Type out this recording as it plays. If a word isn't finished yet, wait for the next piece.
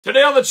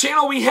Today on the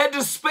channel, we head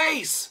to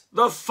space,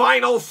 the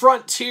final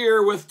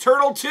frontier with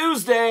Turtle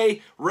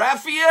Tuesday,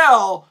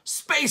 Raphael,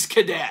 Space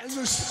Cadet. And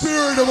the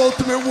spirit of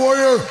Ultimate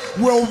Warrior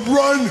will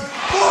run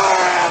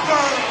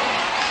forever!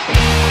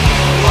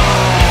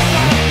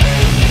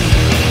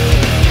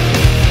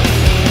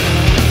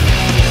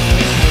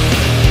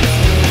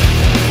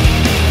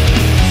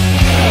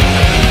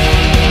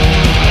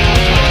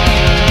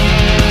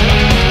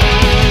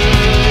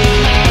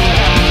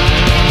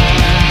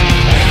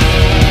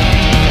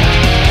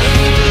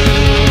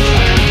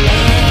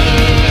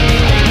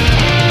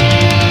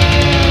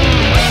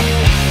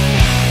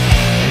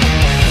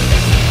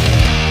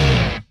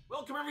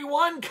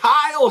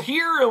 Kyle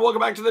here, and welcome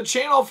back to the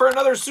channel for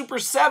another Super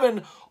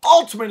 7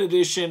 Ultimate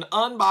Edition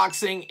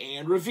unboxing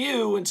and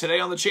review. And today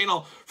on the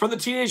channel, from the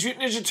Teenage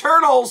Mutant Ninja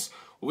Turtles,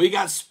 we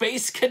got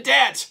Space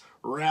Cadet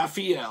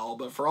Raphael.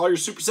 But for all your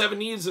Super 7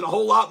 needs and a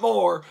whole lot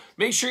more,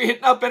 make sure you're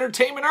hitting up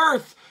Entertainment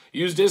Earth.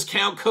 Use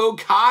discount code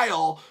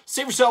Kyle.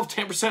 Save yourself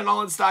 10% on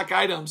all in-stock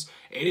items.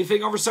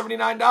 Anything over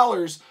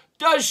 $79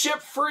 does ship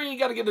free.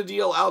 Got to get a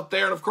deal out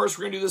there. And of course,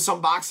 we're going to do this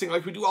unboxing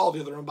like we do all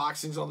the other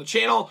unboxings on the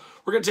channel.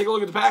 We're going to take a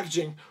look at the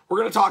packaging. We're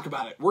going to talk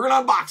about it. We're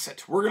going to unbox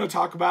it. We're going to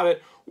talk about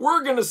it.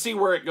 We're going to see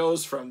where it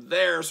goes from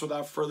there. So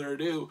without further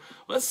ado,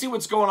 let's see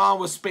what's going on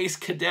with Space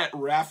Cadet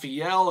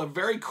Raphael. A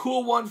very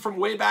cool one from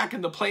way back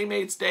in the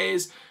Playmates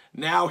days.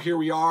 Now here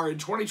we are in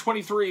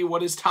 2023,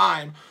 what is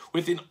time,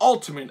 with an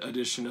Ultimate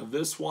Edition of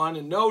this one.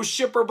 And no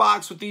shipper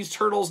box with these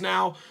turtles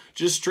now,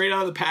 just straight out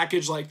of the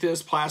package like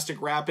this,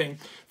 plastic wrapping.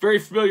 Very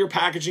familiar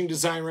packaging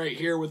design right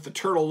here with the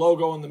turtle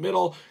logo in the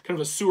middle, kind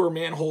of a sewer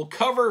manhole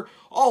cover,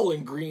 all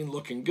in green,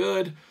 looking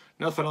good.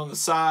 Nothing on the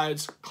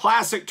sides.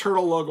 Classic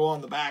turtle logo on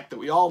the back that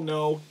we all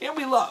know and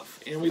we love.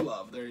 And we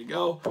love. There you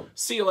go.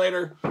 See you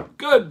later.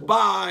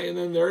 Goodbye. And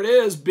then there it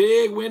is.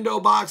 Big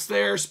window box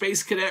there.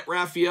 Space Cadet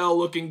Raphael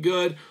looking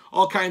good.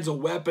 All kinds of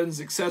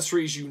weapons,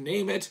 accessories, you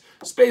name it.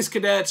 Space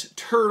Cadet,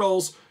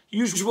 turtles,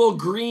 usual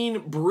green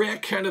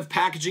brick kind of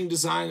packaging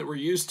design that we're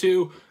used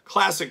to.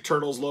 Classic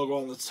Turtles logo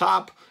on the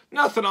top.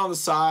 Nothing on the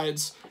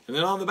sides. And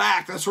then on the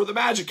back, that's where the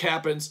magic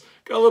happens.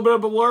 Got a little bit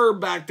of a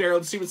blurb back there.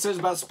 Let's see what it says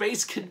about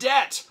Space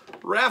Cadet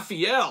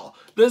Raphael,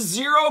 the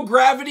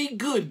zero-gravity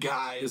good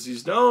guy, as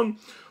he's known.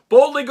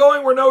 Boldly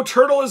going where no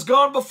turtle has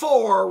gone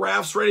before,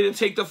 Raph's ready to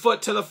take the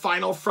foot to the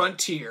final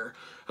frontier.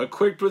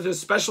 Equipped with his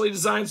specially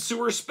designed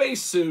sewer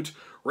spacesuit,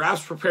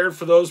 Raph's prepared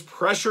for those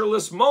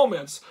pressureless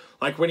moments,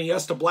 like when he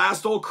has to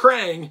blast old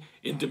Krang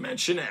in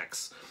Dimension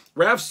X.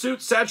 Raph's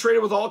suit saturated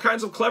with all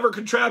kinds of clever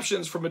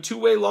contraptions, from a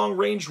two-way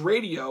long-range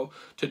radio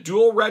to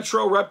dual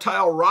retro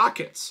reptile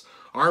rockets.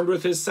 Armed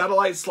with his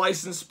satellite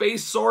slicing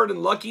space sword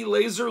and lucky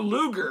laser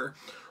Luger,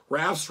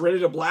 Raph's ready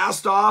to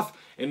blast off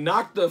and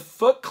knock the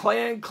Foot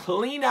Clan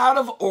clean out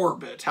of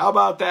orbit. How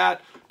about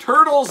that?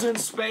 Turtles in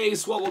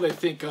space. What will they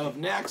think of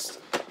next?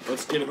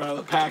 Let's get him out of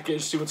the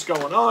package, see what's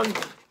going on.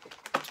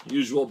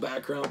 Usual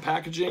background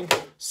packaging.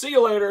 See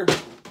you later.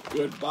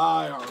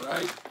 Goodbye. All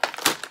right.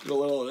 Get a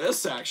little of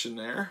this action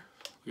there.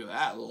 Look at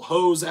that. A little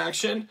hose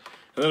action.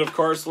 And then, of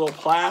course, a little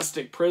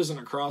plastic prison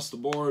across the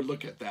board.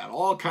 Look at that.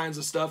 All kinds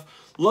of stuff.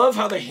 Love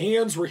how the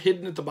hands were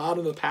hidden at the bottom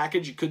of the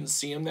package. You couldn't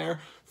see them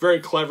there. Very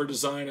clever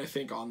design, I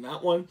think, on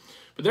that one.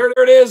 But there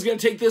it is. Going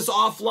to take this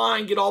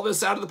offline, get all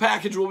this out of the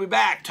package. We'll be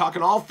back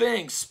talking all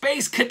things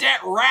Space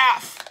Cadet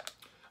Raph.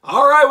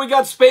 All right, we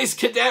got Space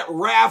Cadet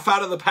Raph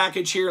out of the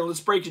package here. Let's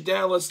break it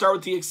down. Let's start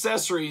with the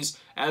accessories,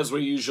 as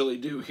we usually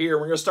do here.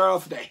 We're going to start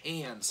off with the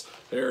hands.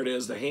 There it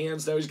is, the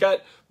hands. Now he's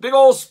got big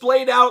old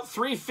splayed out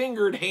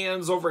three-fingered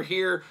hands over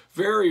here.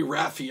 Very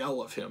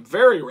Raphael of him.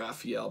 Very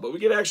Raphael. But we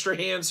get extra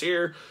hands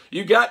here.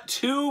 You got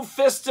two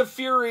Fists of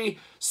Fury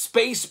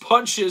space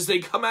punches. They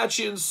come at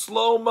you in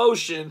slow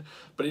motion,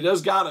 but he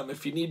does got them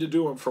if you need to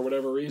do them for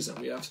whatever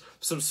reason. We have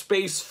some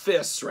space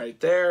fists right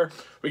there.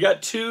 We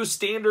got two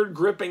standard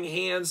gripping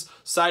hands,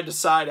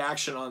 side-to-side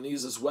action on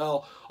these as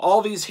well.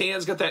 All these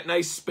hands got that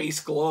nice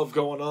space glove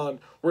going on.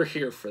 We're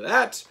here for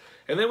that.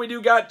 And then we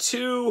do got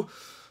two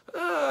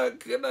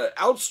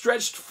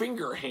outstretched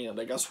finger hand,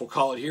 I guess we'll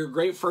call it here.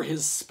 Great for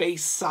his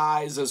space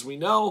size, as we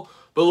know,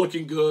 but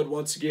looking good,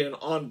 once again,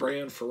 on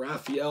brand for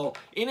Raphael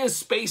in his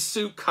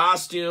spacesuit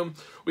costume.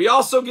 We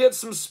also get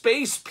some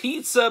space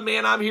pizza.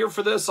 Man, I'm here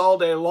for this all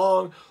day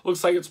long.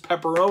 Looks like it's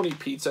pepperoni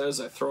pizza as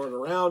I throw it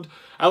around.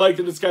 I like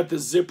that it's got the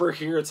zipper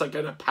here. It's like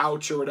in a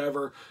pouch or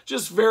whatever.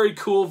 Just very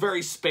cool,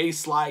 very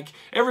space-like.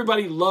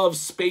 Everybody loves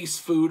space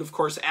food. Of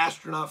course,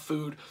 astronaut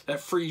food, that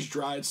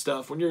freeze-dried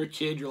stuff. When you're a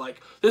kid, you're like,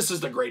 this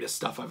is the greatest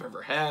stuff I've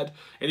ever had.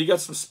 And you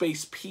got some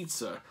space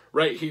pizza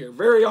right here.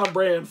 Very on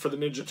brand for the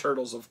Ninja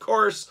Turtles, of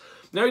course.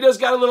 Now he does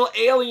got a little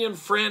alien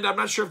friend. I'm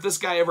not sure if this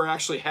guy ever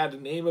actually had a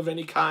name of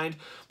any kind,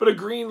 but a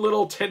green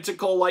little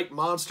tentacle-like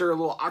monster, a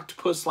little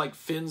octopus-like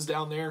fins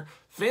down there.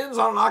 Fins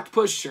on an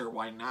octopus? Sure,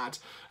 why not?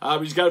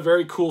 He's got a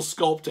very cool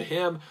sculpt to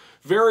him.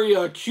 Very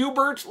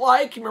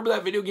Q*bert-like. Remember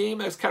that video game?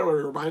 That's kind of what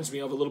it reminds me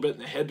of a little bit in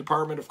the head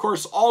department. Of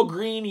course, all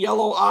green,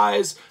 yellow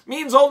eyes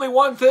means only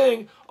one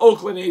thing.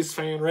 Oakland A's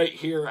fan right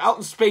here. Out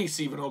in space,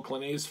 even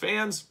Oakland A's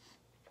fans.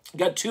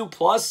 Got 2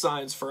 plus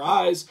signs for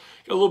eyes.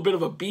 Got a little bit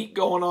of a beak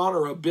going on,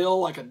 or a bill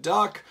like a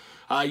duck.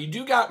 You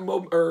do got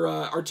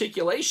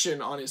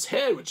articulation on his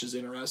head, which is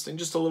interesting.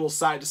 Just a little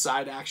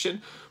side-to-side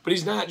action. But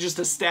he's not just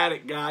a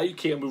static guy. You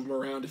can move him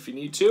around if you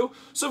need to.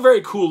 So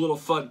very cool little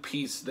fun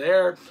piece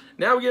there.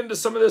 Now we get into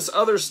some of this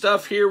other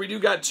stuff here. We do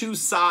got 2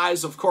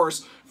 size, of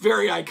course.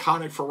 Very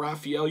iconic for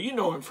Raphael. You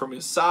know him from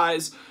his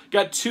size.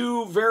 Got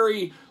 2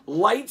 very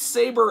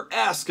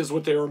lightsaber-esque is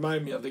what they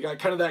remind me of. They got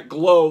kind of that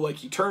glow, like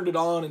he turned it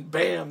on and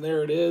bam,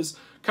 there it is.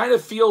 Kind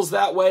of feels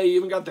that way. You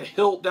even got the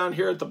hilt down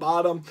here at the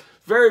bottom.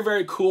 Very,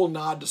 very cool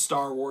nod to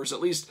Star Wars,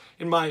 at least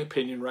in my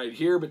opinion right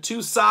here. But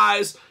 2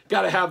 size,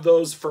 got to have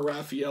those for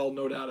Raphael,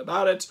 no doubt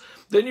about it.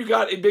 Then you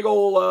got a big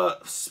old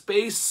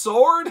space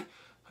sword,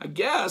 I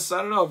guess.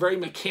 I don't know, a very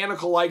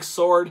mechanical-like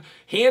sword.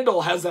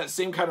 Handle has that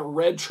same kind of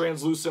red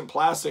translucent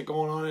plastic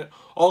going on it.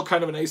 All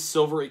kind of a nice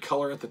silvery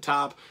color at the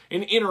top.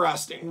 An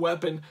interesting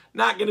weapon.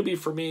 Not going to be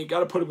for me. Got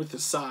to put it with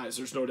his size.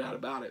 There's no doubt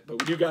about it.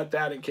 But we do got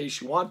that in case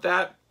you want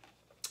that.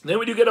 Then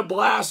we do get a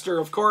blaster.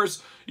 Of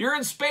course, you're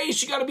in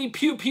space. You got to be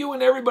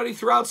pew-pewing everybody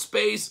throughout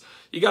space.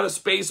 You got a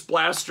space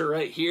blaster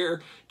right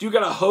here. Do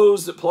got a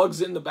hose that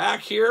plugs in the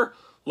back here.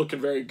 Looking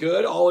very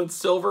good. All in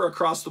silver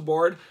across the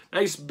board.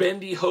 Nice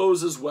bendy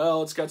hose as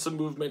well. It's got some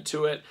movement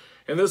to it.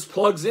 And this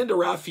plugs into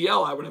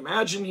Raphael, I would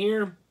imagine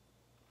here.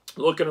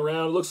 Looking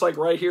around, looks like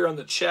right here on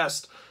the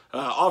chest.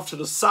 Off to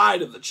the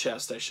side of the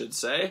chest, I should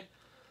say.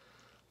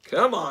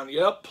 Come on,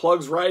 yep,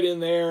 plugs right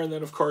in there. And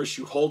then, of course,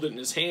 you hold it in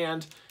his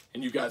hand.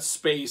 And you got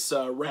Space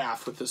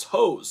Raph with this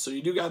hose. So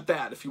you do got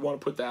that if you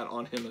want to put that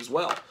on him as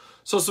well.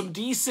 So some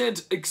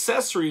decent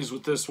accessories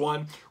with this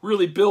one.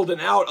 Really building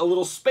out a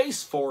little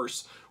Space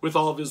Force with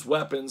all of his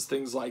weapons,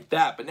 things like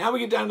that. But now we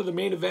get down to the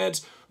main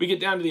event. We get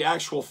down to the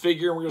actual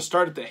figure. And we're going to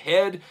start at the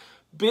head.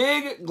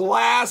 Big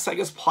glass, I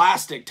guess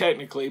plastic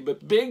technically,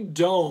 but big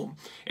dome.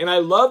 And I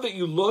love that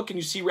you look and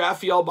you see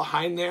Raphael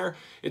behind there.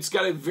 It's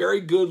got a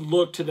very good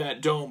look to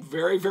that dome.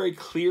 Very, very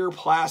clear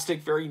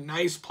plastic. Very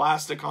nice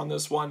plastic on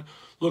this one.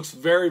 Looks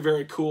very,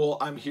 very cool.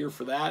 I'm here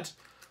for that.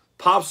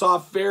 Pops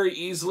off very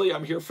easily.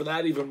 I'm here for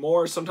that even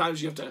more.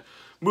 Sometimes you have to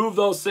move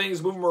those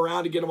things, move them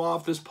around to get them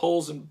off. This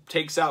pulls and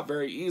takes out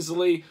very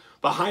easily.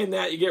 Behind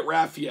that, you get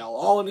Raphael.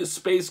 All in his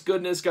space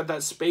goodness. Got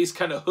that space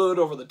kind of hood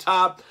over the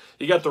top.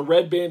 You got the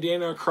red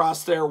bandana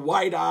across there.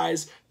 White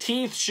eyes.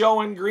 Teeth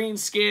showing. Green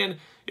skin.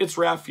 It's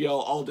Raphael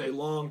all day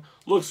long.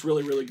 Looks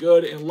really, really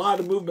good. And a lot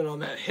of movement on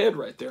that head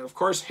right there. And of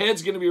course,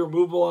 head's going to be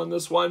removable on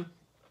this one.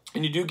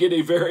 And you do get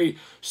a very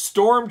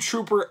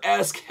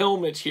Stormtrooper-esque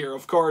helmet here,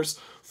 of course,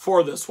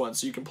 for this one.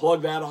 So you can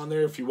plug that on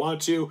there if you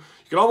want to. You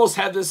can almost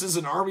have this as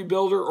an army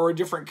builder or a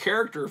different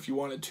character if you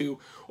wanted to.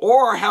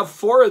 Or have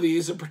 4 of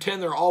these and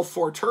pretend they're all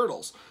 4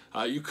 turtles.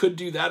 You could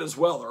do that as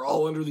well. They're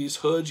all under these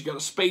hoods. You got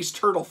a Space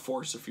Turtle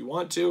Force if you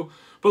want to.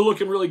 But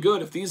looking really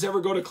good. If these ever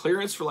go to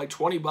clearance for like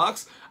 20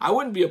 bucks, I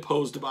wouldn't be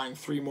opposed to buying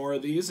 3 more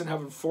of these and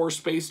having 4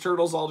 Space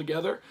Turtles all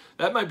together.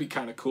 That might be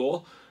kind of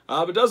cool.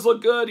 But it does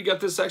look good. You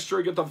got this extra,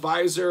 you got the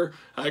visor.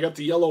 I got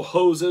the yellow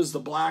hoses, the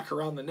black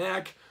around the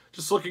neck.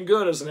 Just looking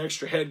good as an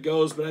extra head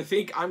goes. But I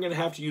think I'm going to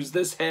have to use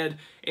this head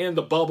and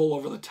the bubble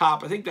over the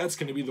top. I think that's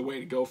going to be the way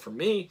to go for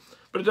me.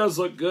 But it does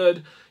look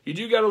good. You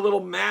do got a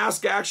little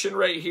mask action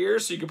right here.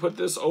 So you can put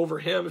this over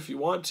him if you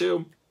want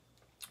to.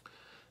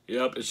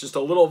 Yep, it's just a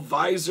little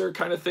visor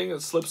kind of thing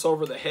that slips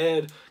over the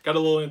head. Got a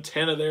little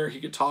antenna there. He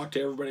could talk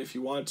to everybody if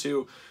you want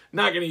to.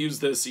 Not going to use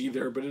this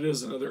either, but it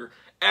is another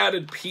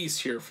added piece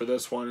here for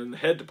this one in the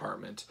head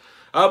department.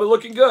 But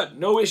looking good.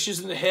 No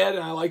issues in the head,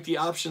 and I like the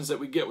options that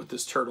we get with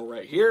this turtle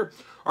right here.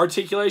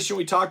 Articulation,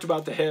 we talked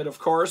about the head, of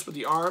course, but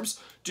the arms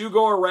do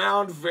go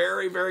around.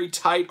 Very, very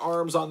tight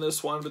arms on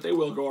this one, but they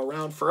will go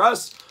around for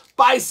us.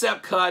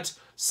 Bicep cut,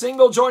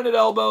 single jointed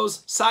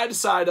elbows,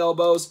 side-to-side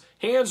elbows,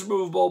 hands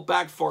removable,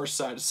 back force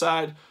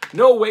side-to-side.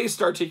 No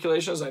waist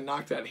articulation as I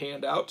knock that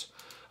hand out.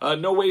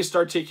 No waist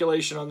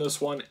articulation on this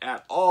one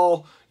at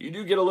all. You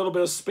do get a little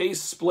bit of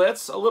space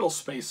splits, a little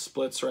space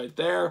splits right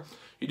there.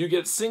 You do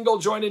get single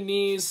jointed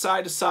knees,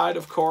 side to side,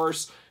 of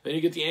course. Then you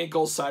get the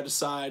ankles side to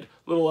side,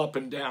 little up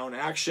and down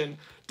action.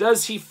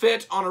 Does he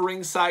fit on a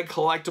ringside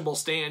collectible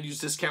stand? Use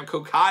discount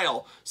code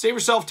Kyle. Save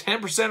yourself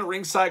 10% at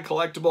ringside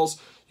collectibles.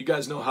 You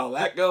guys know how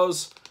that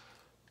goes.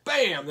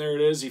 Bam, there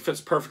it is. He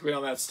fits perfectly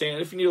on that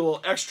stand. If you need a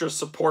little extra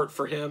support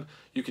for him,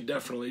 you can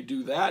definitely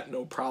do that.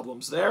 No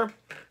problems there.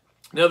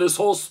 Now this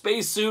whole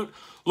spacesuit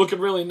looking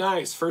really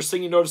nice. First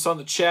thing you notice on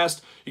the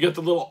chest, you get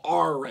the little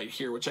R right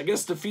here, which I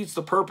guess defeats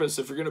the purpose.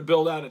 If you're going to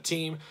build out a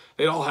team,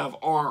 they'd all have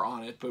R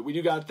on it, but we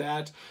do got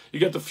that. You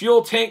got the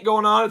fuel tank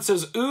going on. It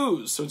says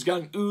ooze, so it's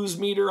got an ooze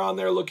meter on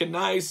there looking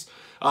nice.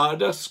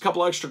 Just a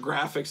couple extra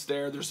graphics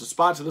there. There's a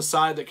spot to the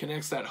side that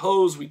connects that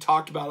hose we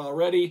talked about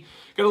already.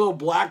 Got a little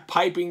black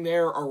piping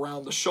there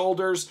around the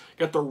shoulders.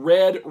 Got the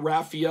red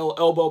Raphael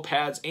elbow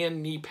pads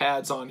and knee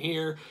pads on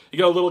here. You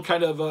got a little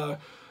kind of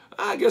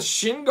I guess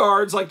shin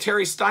guards like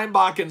Terry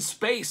Steinbach in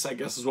space, I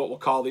guess is what we'll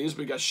call these.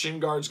 We got shin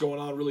guards going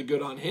on really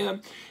good on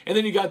him. And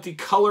then you got the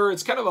color.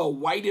 It's kind of a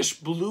whitish,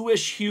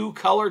 bluish hue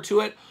color to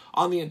it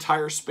on the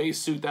entire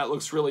spacesuit. That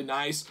looks really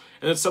nice.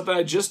 And it's something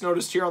I just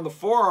noticed here on the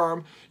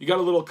forearm. You got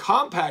a little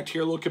compact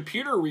here, a little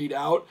computer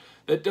readout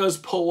that does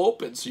pull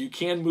open, so you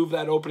can move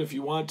that open if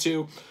you want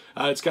to.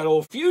 It's got a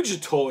little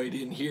Fugitoid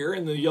in here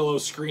in the yellow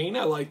screen.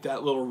 I like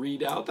that little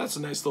readout. That's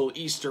a nice little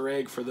Easter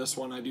egg for this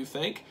one, I do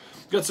think.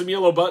 Got some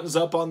yellow buttons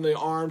up on the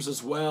arms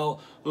as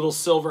well. Little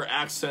silver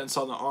accents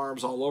on the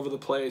arms all over the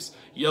place.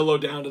 Yellow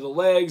down to the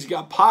legs. You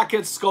got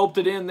pockets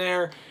sculpted in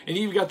there. And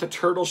you've got the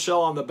turtle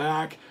shell on the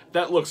back.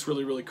 That looks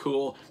really, really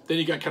cool. Then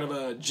you got kind of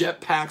a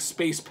jetpack,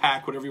 space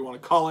pack, whatever you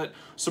want to call it.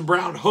 Some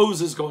brown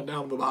hoses going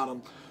down the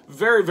bottom.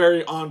 Very,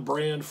 very on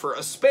brand for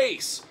a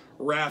space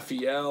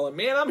Raphael. And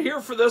man, I'm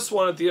here for this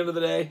one at the end of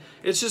the day.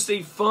 It's just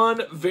a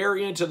fun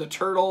variant of the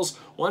Turtles.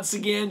 Once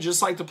again,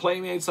 just like the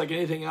Playmates, like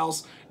anything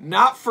else,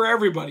 not for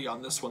everybody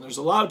on this one. There's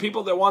a lot of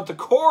people that want the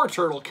core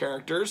Turtle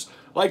characters,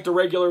 like the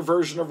regular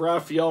version of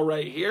Raphael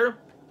right here.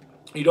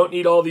 You don't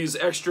need all these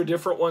extra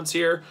different ones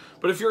here.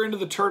 But if you're into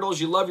the Turtles,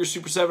 you love your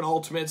Super 7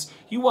 Ultimates,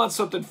 you want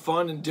something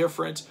fun and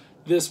different,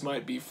 this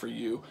might be for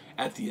you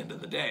at the end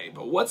of the day.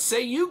 But what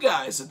say you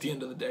guys at the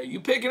end of the day? You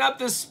picking up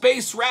this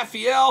Space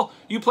Raphael?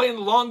 You playing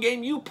the long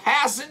game? You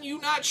passing? You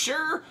not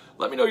sure?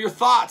 Let me know your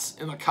thoughts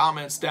in the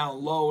comments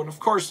down low. And of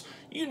course,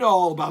 you know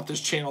all about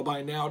this channel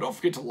by now. Don't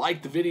forget to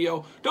like the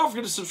video. Don't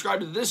forget to subscribe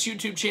to this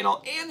YouTube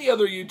channel and the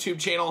other YouTube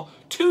channel.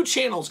 2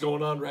 channels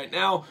going on right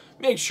now.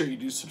 Make sure you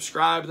do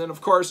subscribe. And then, of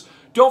course,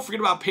 don't forget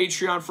about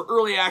Patreon for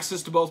early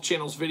access to both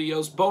channels'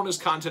 videos, bonus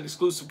content,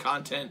 exclusive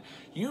content,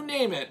 you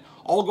name it,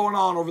 all going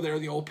on over there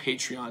in the old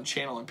Patreon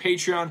channel. And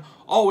Patreon,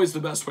 always the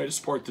best way to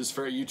support this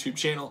very YouTube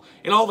channel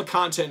and all the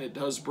content it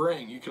does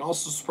bring. You can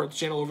also support the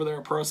channel over there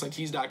at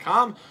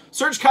ProWrestlingTees.com.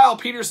 Search Kyle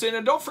Peterson,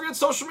 and don't forget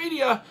social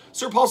media.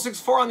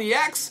 SirPaul64 on the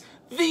X,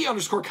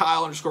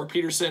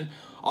 _Kyle_Peterson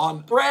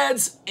on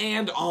Threads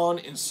and on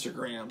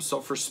Instagram. So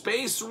for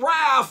Space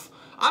Raph,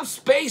 I'm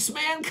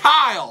Spaceman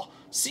Kyle.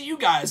 See you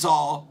guys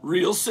all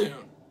real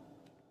soon.